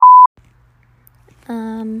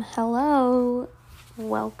Hello,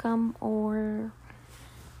 welcome, or,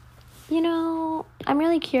 I'm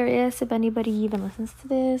really curious if anybody even listens to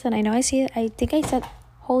this, and I know I see it. I think I said,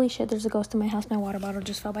 holy shit, there's a ghost in my house. My water bottle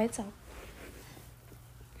just fell by itself.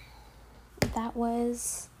 That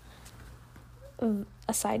was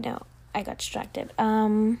a side note. I got distracted.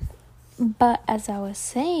 But as I was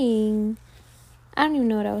saying, I don't even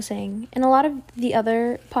know what I was saying. In a lot of the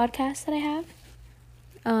other podcasts that I have,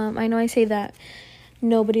 I know I say that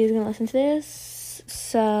nobody is going to listen to this,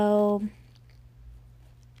 so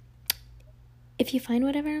if you find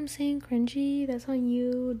whatever I'm saying cringy, that's on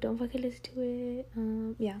you. Don't fucking listen to it.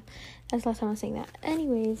 Yeah, that's the last time I was saying that.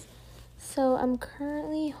 Anyways, so I'm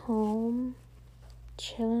currently home,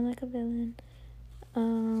 chilling like a villain.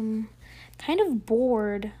 Kind of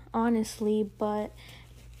bored, honestly, but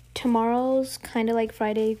tomorrow's kind of like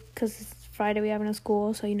Friday, because it's Friday, we have no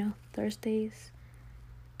school, so, Thursdays,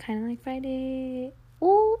 kind of like Friday.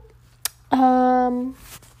 Ooh.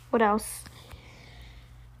 What else?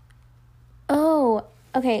 Oh,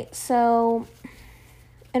 okay, so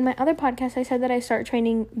in my other podcast, I said that I start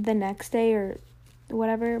training the next day or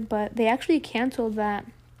whatever, but they actually canceled that,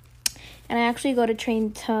 and I actually go to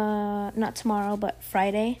train not tomorrow, but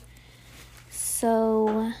Friday.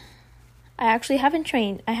 So I actually haven't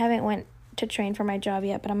trained. I haven't went to train for my job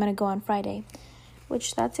yet, but I'm going to go on Friday,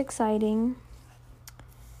 which that's exciting.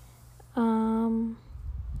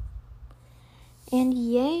 And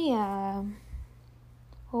yeah,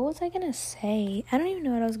 what was I going to say? I don't even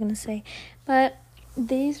know what I was going to say, but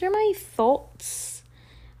these are my thoughts.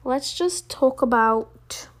 Let's talk about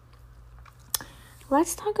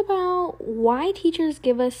why teachers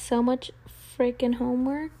give us so much freaking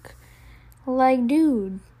homework. Like,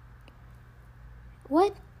 dude,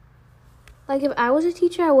 what? Like, if I was a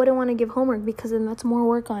teacher, I wouldn't want to give homework, because then that's more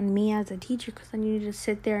work on me as a teacher, because then you need to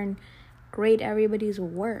sit there and grade everybody's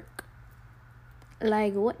work.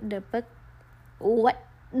 Like, what the fuck?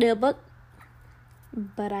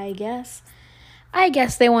 But I guess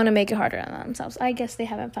they want to make it harder on themselves. I guess they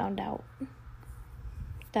haven't found out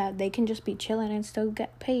that they can just be chilling and still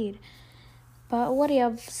get paid. But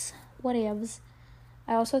whatevs.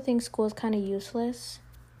 I also think school is kind of useless.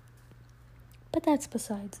 But that's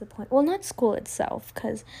besides the point. Well, not school itself,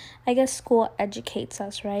 because I guess school educates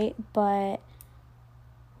us, right? But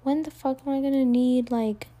when the fuck am I going to need,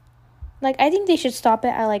 like, I think they should stop it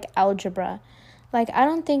at, algebra. I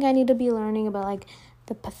don't think I need to be learning about,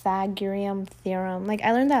 the Pythagorean theorem.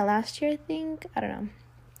 I learned that last year, I think. I don't know.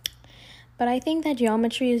 But I think that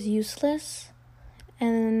geometry is useless.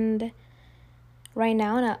 And right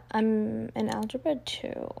now, I'm in algebra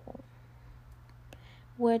 2.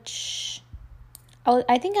 Which,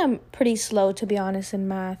 I think I'm pretty slow, to be honest, in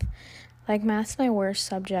math. Math's my worst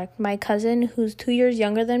subject. My cousin, who's 2 years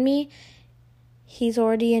younger than me, he's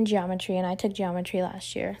already in geometry, and I took geometry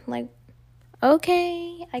last year.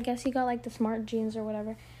 Okay, I guess he got, the smart genes or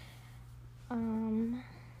whatever. But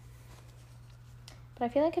I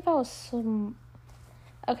feel like if I was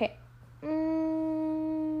okay.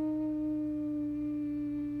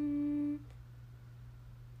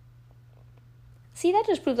 See, that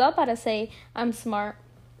just proves I'm about to say I'm smart.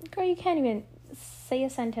 Girl, you can't even say a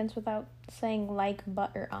sentence without saying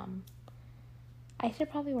but, or I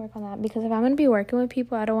should probably work on that, because if I'm going to be working with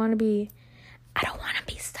people, I don't want to be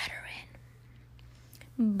stuttering.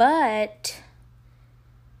 But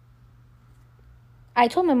I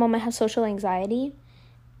told my mom I have social anxiety,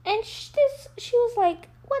 and she was like,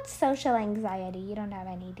 "What's social anxiety? You don't have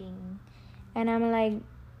anything." And I'm like,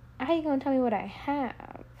 "How are you going to tell me what I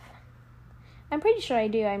have?" I'm pretty sure I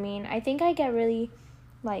do. I mean, I think I get really,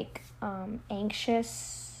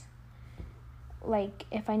 anxious,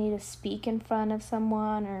 if I need to speak in front of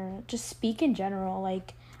someone, or just speak in general.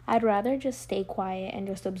 I'd rather just stay quiet and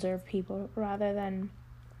just observe people rather than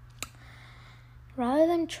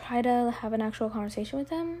try to have an actual conversation with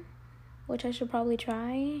them, which I should probably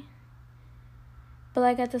try.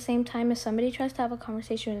 But, at the same time, if somebody tries to have a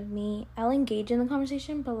conversation with me, I'll engage in the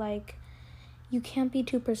conversation, but, you can't be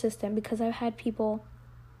too persistent, because I've had people,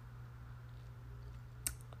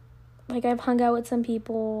 I've hung out with some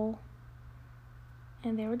people,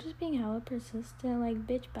 and they were just being hella persistent.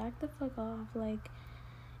 Bitch, back the fuck off.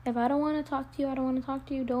 If I don't want to talk to you, I don't want to talk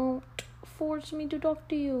to you. Don't force me to talk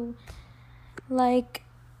to you.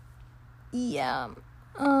 Yeah.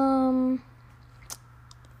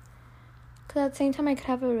 Because at the same time, I could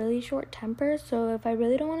have a really short temper. So if I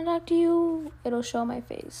really don't want to talk to you, it'll show on my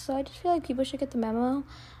face. So I just feel like people should get the memo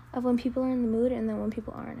of when people are in the mood and then when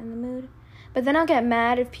people aren't in the mood. But then I'll get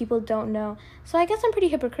mad if people don't know. So I guess I'm pretty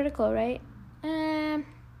hypocritical, right?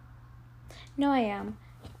 No, I am.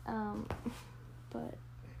 But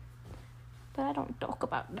But I don't talk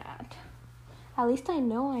about that. At least I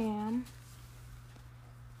know I am.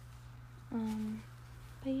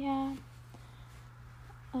 But yeah.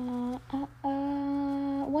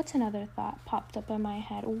 What's another thought popped up in my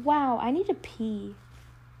head? Wow, I need to pee.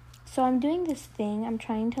 So I'm doing this thing. I'm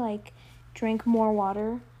trying to, like, drink more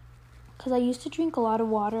water. Because I used to drink a lot of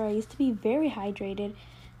water. I used to be very hydrated.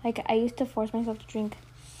 Like, I used to force myself to drink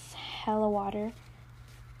hella water.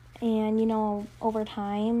 And, you know, over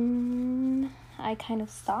time, I kind of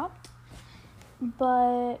stopped.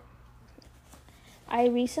 But I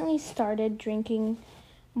recently started drinking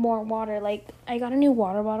more water. Like, I got a new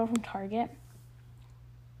water bottle from Target.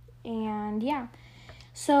 And, yeah.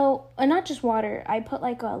 So, not just water. I put,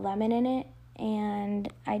 like, a lemon in it.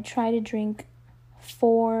 And I try to drink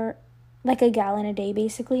a gallon a day,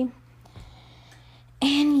 basically.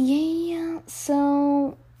 And, yeah.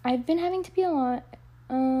 So, I've been having to pee a lot.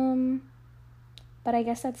 But I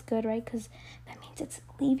guess that's good, right? Because that means it's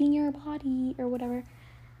leaving your body or whatever.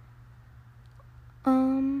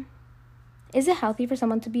 Is it healthy for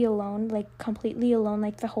someone to be alone, like completely alone,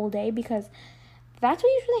 like the whole day? Because that's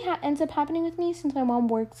what usually ends up happening with me, since my mom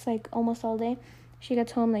works like almost all day. She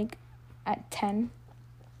gets home like at 10.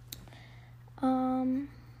 And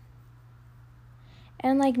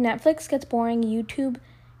like Netflix gets boring, YouTube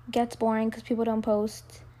gets boring because people don't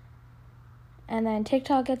post. And then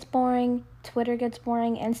TikTok gets boring, Twitter gets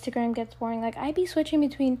boring, Instagram gets boring. Like, I be switching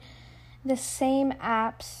between the same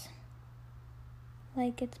apps.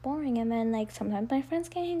 Like, it's boring. And then, like, sometimes my friends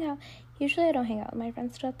can't hang out. Usually I don't hang out with my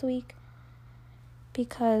friends throughout the week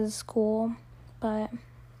because school. But,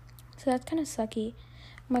 so that's kind of sucky.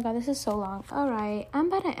 Oh my god, this is so long. Alright, I'm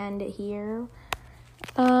about to end it here.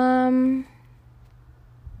 I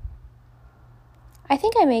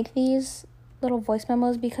think I make these little voice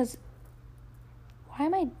memos because...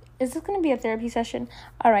 Is this going to be a therapy session?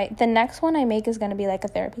 All right, the next one I make is going to be like a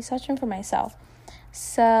therapy session for myself.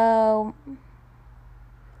 So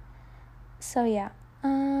yeah.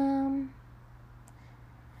 I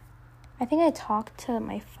think I talk to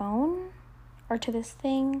my phone or to this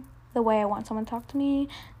thing the way I want someone to talk to me.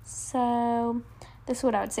 So this is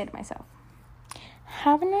what I would say to myself.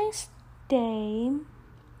 Have a nice day.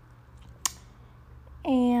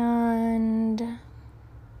 And...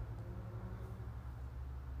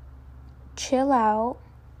 chill out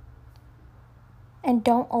and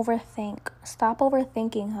don't overthink. Stop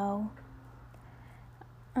overthinking, ho.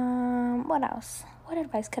 What else? What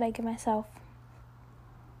advice could I give myself?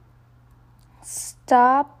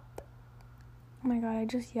 Stop. Oh my god, I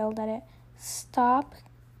just yelled at it. Stop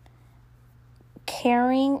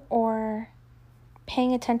caring or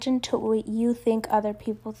paying attention to what you think other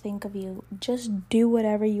people think of you. Just do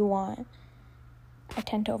whatever you want. I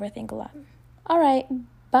tend to overthink a lot. All right.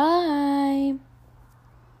 Bye.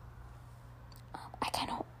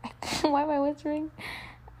 Why am I whispering?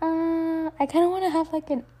 I kind of want to have like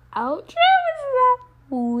an outro. Is that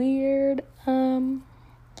weird? All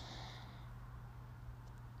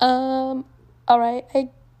right. This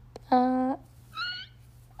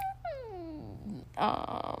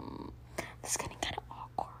is getting kind of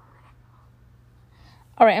awkward.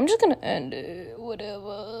 All right, I'm just gonna end it.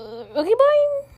 Whatever. Okay, bye.